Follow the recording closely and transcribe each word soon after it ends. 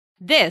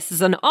This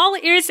is an All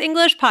Ears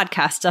English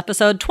podcast,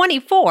 episode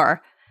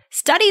 24.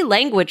 Study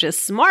languages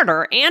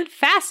smarter and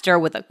faster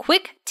with a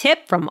quick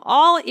tip from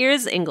All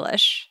Ears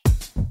English.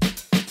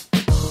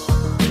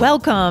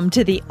 Welcome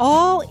to the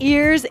All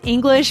Ears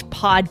English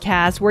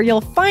podcast, where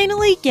you'll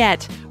finally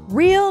get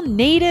real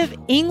native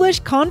English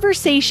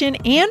conversation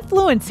and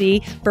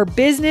fluency for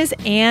business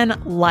and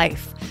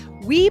life.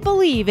 We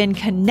believe in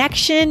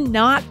connection,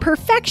 not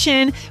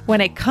perfection,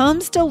 when it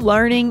comes to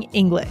learning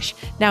English.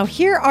 Now,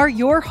 here are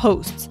your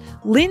hosts,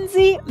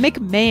 Lindsay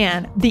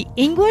McMahon, the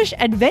English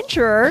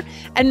adventurer,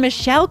 and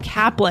Michelle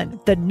Kaplan,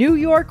 the New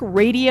York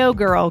radio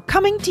girl,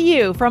 coming to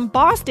you from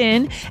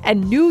Boston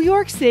and New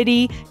York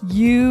City,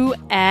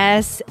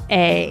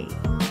 USA.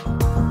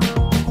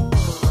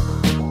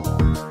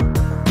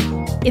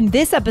 In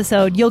this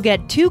episode, you'll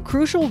get two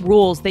crucial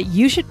rules that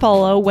you should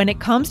follow when it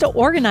comes to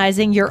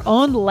organizing your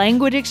own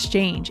language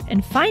exchange,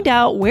 and find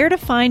out where to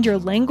find your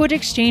language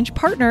exchange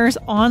partners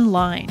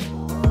online.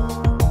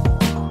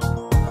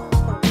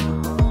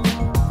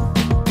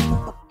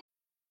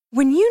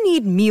 When you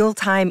need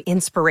mealtime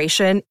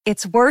inspiration,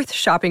 it's worth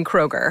shopping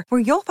Kroger, where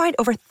you'll find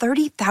over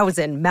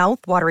 30,000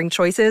 mouth-watering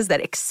choices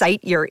that excite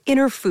your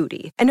inner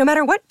foodie. And no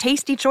matter what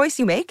tasty choice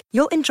you make,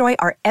 you'll enjoy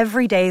our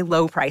everyday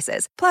low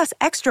prices, plus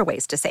extra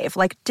ways to save,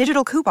 like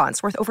digital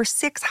coupons worth over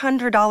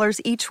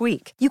 $600 each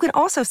week. You can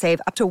also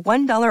save up to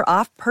 $1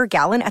 off per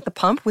gallon at the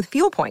pump with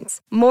fuel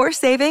points. More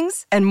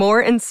savings and more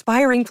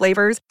inspiring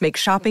flavors make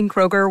shopping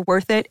Kroger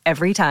worth it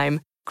every time.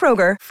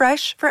 Kroger,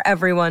 fresh for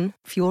everyone.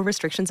 Fuel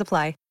restrictions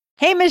apply.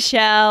 Hey,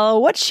 Michelle,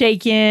 what's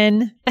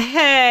shaking?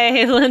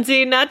 Hey,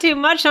 Lindsay, not too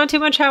much.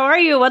 How are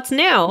you? What's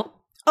new?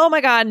 Oh my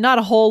God, not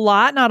a whole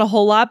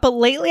lot. But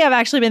lately I've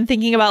actually been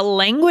thinking about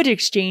language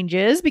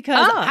exchanges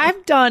because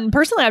I've done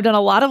a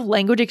lot of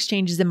language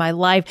exchanges in my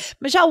life.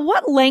 Michelle,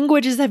 what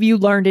languages have you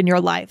learned in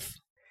your life?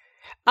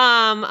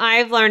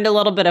 I've learned a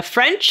little bit of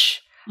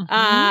French.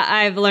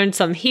 I've learned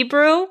some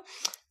Hebrew.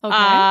 Okay.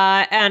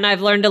 And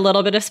I've learned a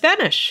little bit of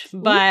Spanish,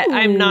 but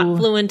I'm not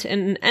fluent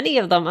in any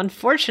of them,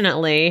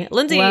 unfortunately.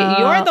 Lindsay,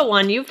 you're the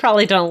one. You've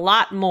probably done a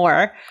lot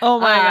more. Oh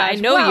my gosh. I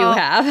know you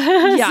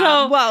have.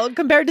 Yeah.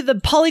 Compared to the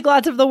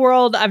polyglots of the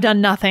world, I've done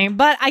nothing.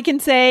 But I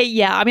can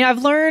say,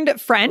 I've learned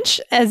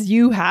French, as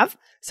you have.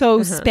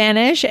 So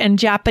Spanish and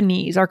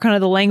Japanese are kind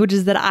of the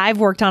languages that I've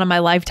worked on in my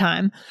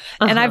lifetime.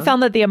 And I've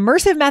found that the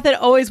immersive method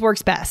always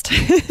works best.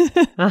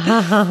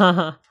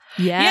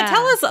 Yeah,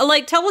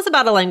 tell us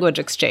about a language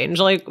exchange.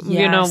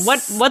 You know,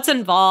 what's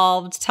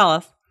involved? Tell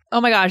us.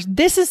 Oh my gosh,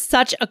 this is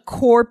such a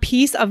core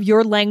piece of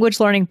your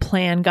language learning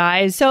plan,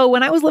 guys. So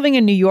when I was living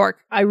in New York,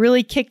 I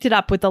really kicked it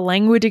up with the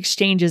language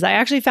exchanges. I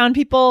actually found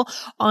people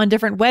on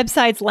different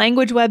websites,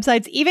 language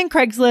websites, even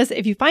Craigslist.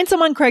 If you find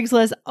someone on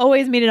Craigslist,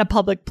 always meet in a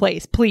public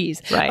place,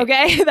 please. Right.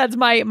 Okay, that's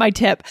my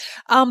tip.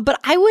 But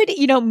I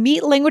would,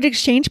 meet language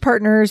exchange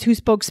partners who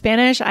spoke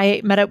Spanish.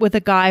 I met up with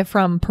a guy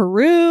from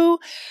Peru,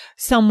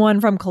 someone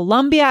from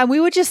Colombia, and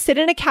we would just sit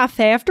in a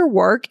cafe after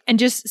work and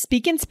just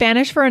speak in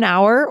Spanish for an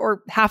hour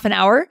or half an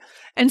hour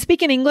and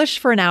speak in English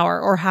for an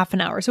hour or half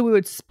an hour. So we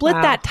would split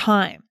that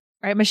time.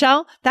 Right,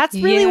 Michelle? That's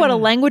really what a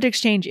language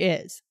exchange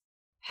is.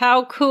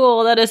 How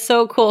cool. That is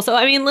so cool. So,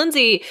 I mean,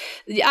 Lindsay,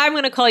 I'm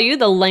going to call you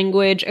the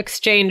language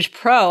exchange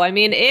pro. I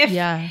mean,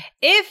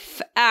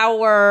 if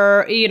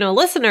our,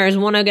 listeners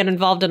want to get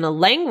involved in a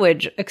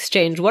language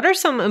exchange, what are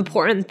some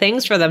important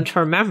things for them to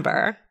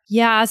remember?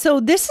 Yeah, so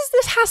this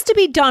has to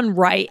be done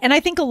right. And I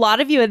think a lot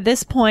of you at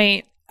this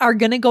point are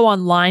going to go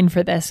online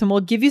for this, and we'll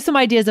give you some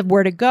ideas of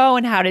where to go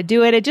and how to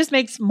do it. It just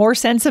makes more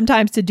sense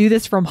sometimes to do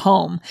this from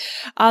home,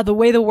 the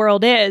way the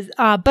world is.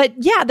 But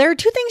yeah, there are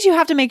two things you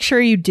have to make sure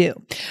you do.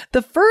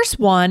 The first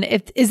one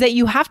is that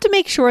you have to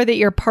make sure that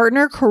your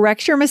partner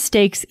corrects your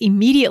mistakes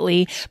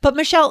immediately. But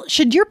Michelle,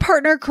 should your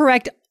partner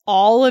correct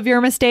all of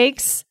your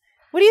mistakes?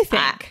 What do you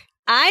think?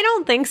 I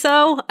don't think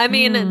so. I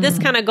mean, this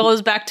kind of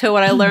goes back to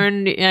what I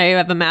learned. You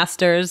have a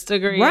master's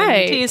degree in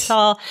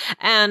TESOL,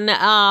 and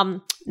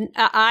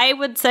I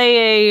would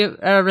say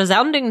a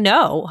resounding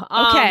no.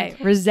 Okay,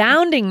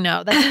 resounding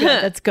no. That's good.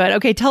 That's good.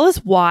 Okay, tell us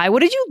why. What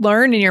did you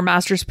learn in your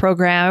master's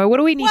program? Or what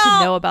do we need to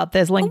know about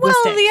this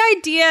linguistics? Well, the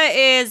idea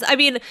is,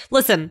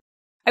 listen,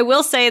 I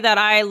will say that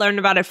I learned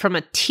about it from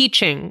a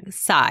teaching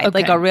side,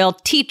 like a real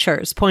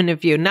teacher's point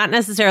of view, not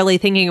necessarily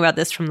thinking about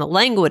this from the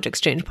language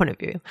exchange point of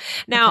view.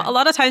 Now, a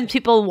lot of times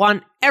people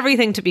want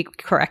everything to be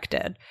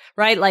corrected,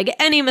 right? Like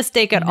any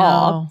mistake at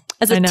all.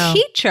 As a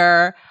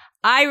teacher,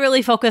 I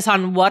really focus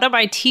on what am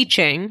I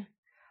teaching,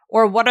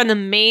 or what are the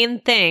main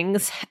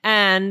things,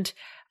 and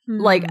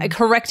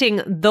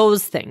correcting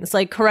those things,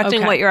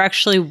 correcting what you're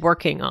actually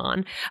working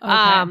on.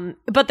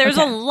 But there's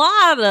a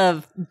lot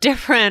of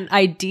different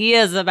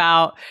ideas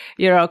about,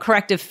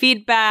 corrective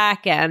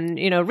feedback and,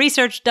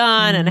 research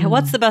done and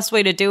what's the best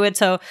way to do it.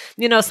 So,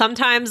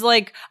 sometimes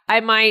I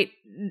might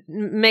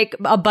make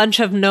a bunch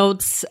of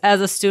notes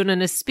as a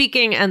student is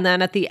speaking, and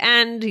then at the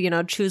end,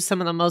 choose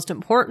some of the most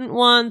important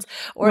ones,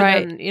 or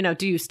then,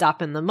 do you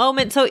stop in the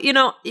moment? So,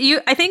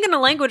 I think in a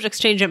language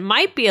exchange, it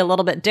might be a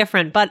little bit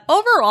different, but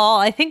overall,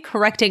 I think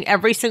correcting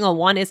every single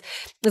one is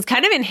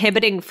kind of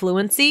inhibiting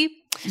fluency.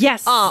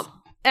 Yes.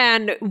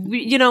 And,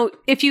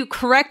 if you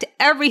correct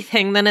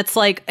everything, then it's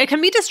like, it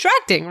can be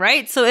distracting,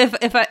 right? So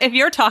if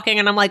you're talking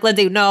and I'm like,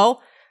 Lindsay, no,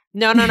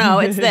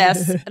 it's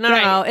this.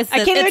 No, it's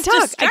this. I can't even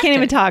talk. I can't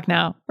even talk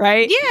now,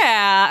 right?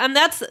 Yeah. And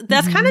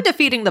that's kind of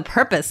defeating the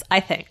purpose, I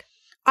think.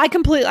 I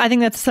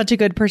think that's such a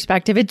good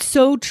perspective. It's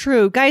so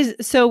true. Guys,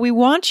 so we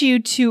want you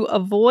to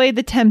avoid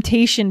the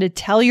temptation to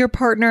tell your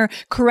partner,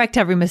 correct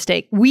every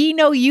mistake. We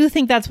know you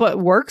think that's what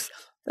works.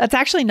 That's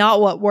actually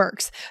not what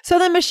works. So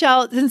then,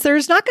 Michelle, since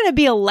there's not going to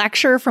be a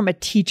lecture from a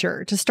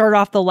teacher to start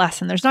off the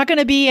lesson, there's not going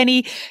to be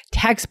any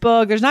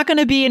textbook, there's not going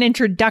to be an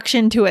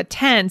introduction to a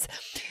tense,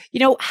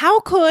 how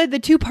could the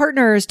two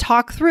partners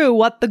talk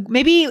through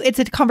maybe it's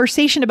a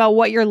conversation about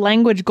what your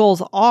language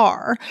goals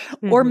are,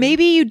 or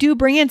maybe you do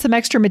bring in some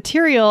extra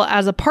material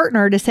as a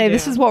partner to say,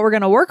 this is what we're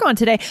going to work on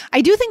today.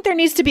 I do think there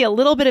needs to be a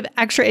little bit of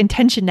extra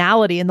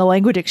intentionality in the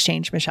language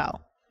exchange,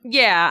 Michelle.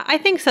 Yeah, I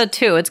think so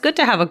too. It's good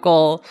to have a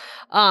goal.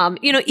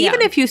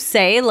 Even if you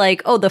say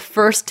like, the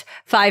first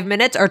 5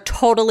 minutes are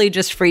totally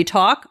just free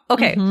talk.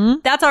 Okay.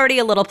 That's already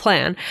a little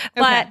plan,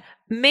 but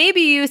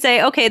maybe you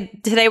say, okay,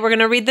 today we're going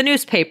to read the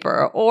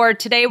newspaper, or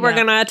today we're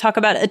going to talk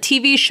about a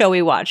TV show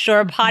we watched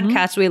or a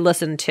podcast we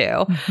listened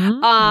to.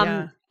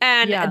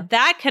 And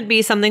that can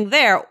be something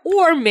there.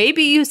 Or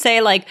maybe you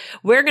say like,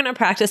 we're going to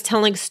practice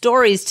telling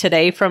stories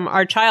today from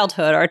our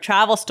childhood, our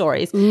travel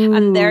stories. Ooh.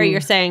 And there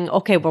you're saying,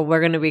 okay, well, we're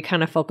going to be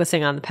kind of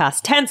focusing on the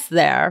past tense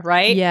there,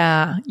 right?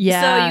 Yeah.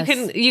 Yeah.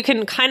 So you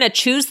can kind of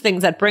choose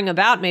things that bring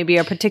about maybe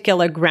a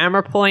particular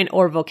grammar point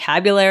or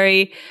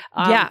vocabulary,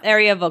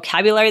 area of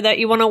vocabulary that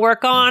you want to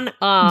work on.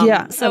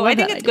 So I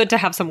think it's good to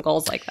have some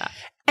goals like that.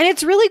 And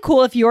it's really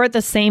cool if you're at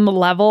the same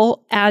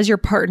level as your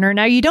partner.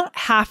 Now, you don't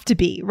have to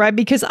be, right?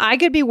 Because I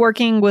could be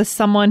working with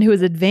someone who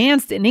is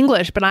advanced in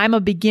English, but I'm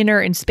a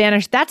beginner in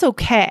Spanish. That's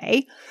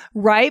okay,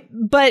 right?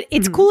 But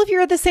it's cool if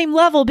you're at the same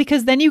level,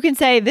 because then you can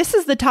say, this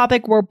is the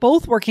topic we're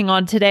both working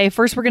on today.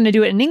 First, we're going to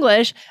do it in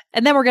English,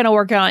 and then we're going to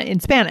work on it in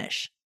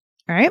Spanish.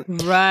 All right?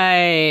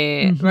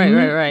 Right.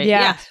 Right.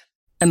 Yeah.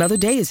 Another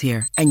day is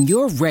here, and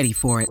you're ready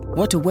for it.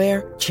 What to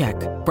wear? Check.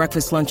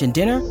 Breakfast, lunch, and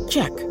dinner?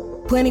 Check.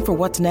 Planning for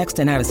what's next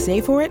and how to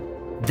save for it?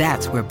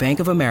 That's where Bank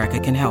of America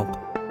can help.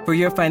 For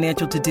your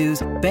financial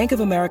to-dos, Bank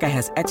of America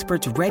has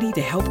experts ready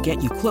to help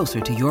get you closer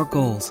to your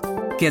goals.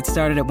 Get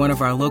started at one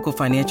of our local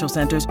financial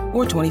centers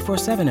or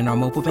 24/7 in our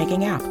mobile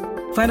banking app.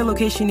 Find a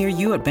location near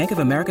you at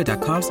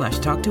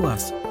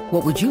bankofamerica.com/talktous.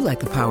 What would you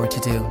like the power to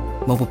do?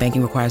 Mobile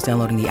banking requires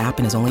downloading the app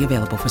and is only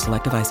available for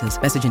select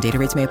devices. Message and data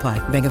rates may apply.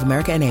 Bank of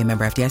America NA,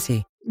 member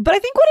FDIC. But I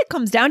think what it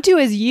comes down to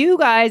is you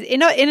guys,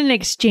 in an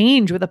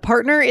exchange with a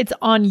partner, it's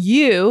on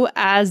you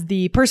as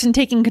the person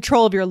taking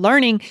control of your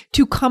learning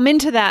to come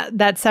into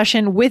that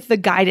session with the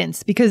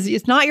guidance, because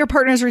it's not your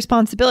partner's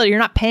responsibility. You're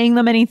not paying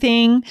them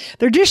anything.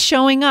 They're just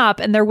showing up,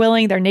 and they're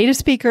native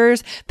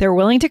speakers. They're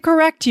willing to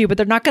correct you, but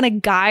they're not going to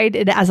guide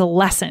it as a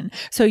lesson.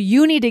 So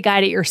you need to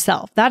guide it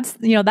yourself. That's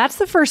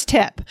the first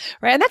tip,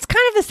 right? And that's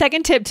kind of the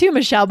second tip too,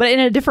 Michelle, but in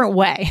a different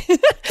way.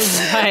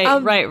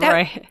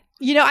 Right.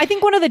 I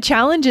think one of the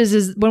challenges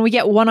is when we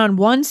get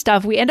one-on-one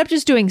stuff, we end up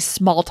just doing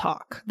small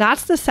talk.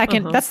 That's the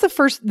second, that's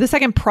the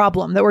second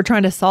problem that we're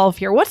trying to solve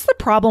here. What's the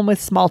problem with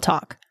small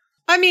talk?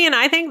 I mean,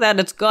 I think that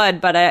it's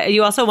good, but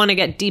you also want to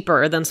get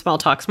deeper than small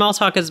talk. Small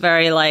talk is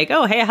very like,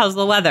 oh, hey, how's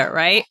the weather,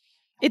 right?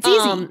 It's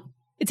easy.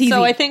 It's easy.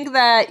 So I think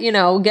that,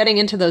 getting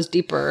into those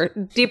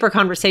deeper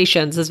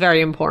conversations is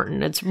very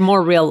important. It's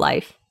more real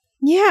life.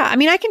 Yeah. I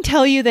mean, I can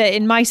tell you that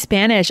in my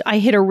Spanish, I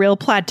hit a real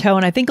plateau.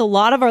 And I think a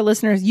lot of our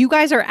listeners, you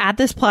guys are at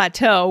this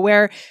plateau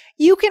where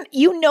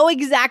you know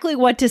exactly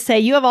what to say.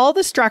 You have all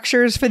the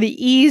structures for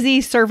the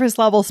easy surface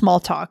level small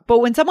talk. But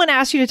when someone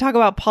asks you to talk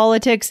about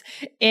politics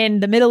in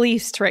the Middle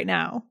East right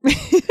now,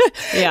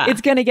 it's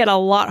going to get a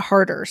lot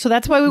harder. So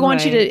that's why we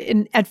want you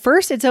to, at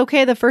first, it's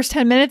okay. The first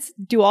 10 minutes,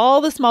 do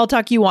all the small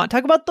talk you want.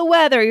 Talk about the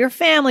weather, your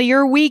family,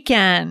 your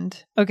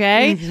weekend.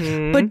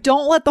 Okay. But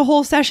don't let the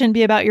whole session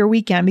be about your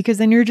weekend, because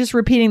then you're just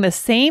repeating the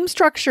same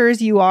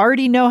structures you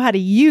already know how to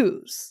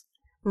use.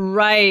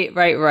 Right.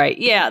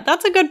 Yeah,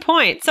 that's a good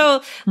point.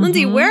 So,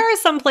 Lindsay, where are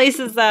some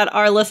places that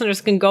our listeners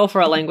can go for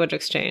a language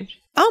exchange?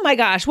 Oh my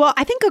gosh. Well,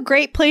 I think a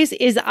great place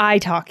is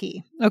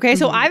italki. Okay.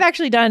 So I've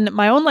actually done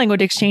my own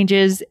language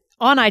exchanges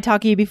on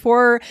italki.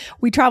 Before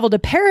we traveled to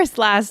Paris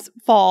last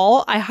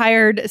fall, I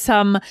hired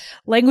some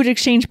language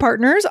exchange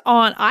partners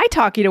on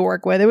italki to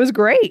work with. It was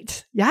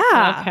great.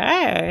 Yeah.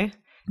 Okay.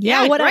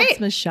 Yeah. What else,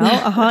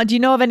 Michelle? Do you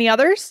know of any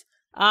others?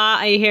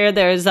 I hear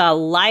there's a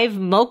Live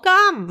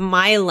Mocha,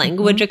 My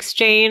Language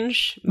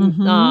Exchange.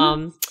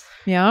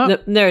 Yeah.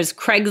 There's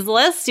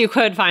Craigslist. You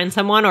could find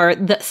someone, or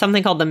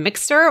something called the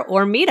Mixer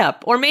or Meetup,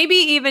 or maybe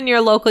even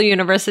your local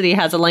university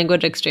has a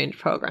language exchange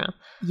program.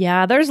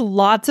 Yeah, there's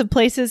lots of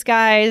places,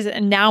 guys.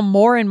 And now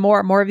more and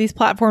more of these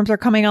platforms are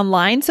coming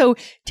online. So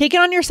take it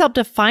on yourself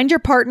to find your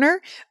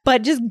partner,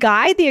 but just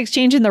guide the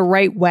exchange in the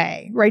right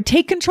way, right?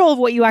 Take control of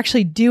what you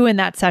actually do in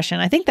that session.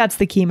 I think that's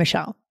the key,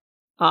 Michelle.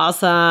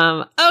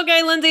 Awesome.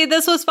 Okay, Lindsay,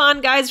 this was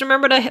fun. Guys,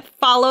 remember to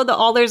follow the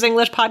All Ears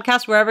English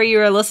podcast wherever you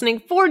are listening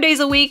 4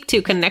 days a week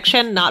to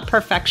Connection, Not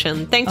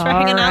Perfection. Thanks for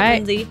hanging out,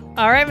 Lindsay.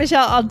 All right,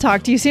 Michelle, I'll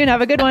talk to you soon. Have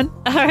a good one.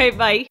 All right,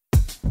 bye.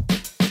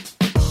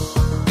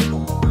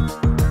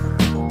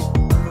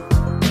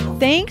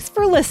 Thanks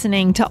for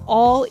listening to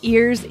All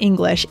Ears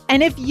English.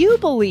 And if you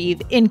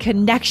believe in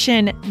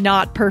connection,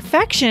 not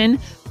perfection,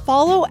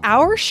 follow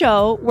our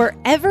show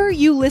wherever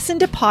you listen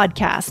to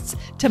podcasts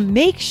to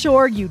make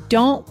sure you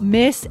don't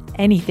miss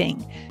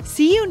anything.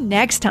 See you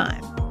next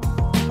time.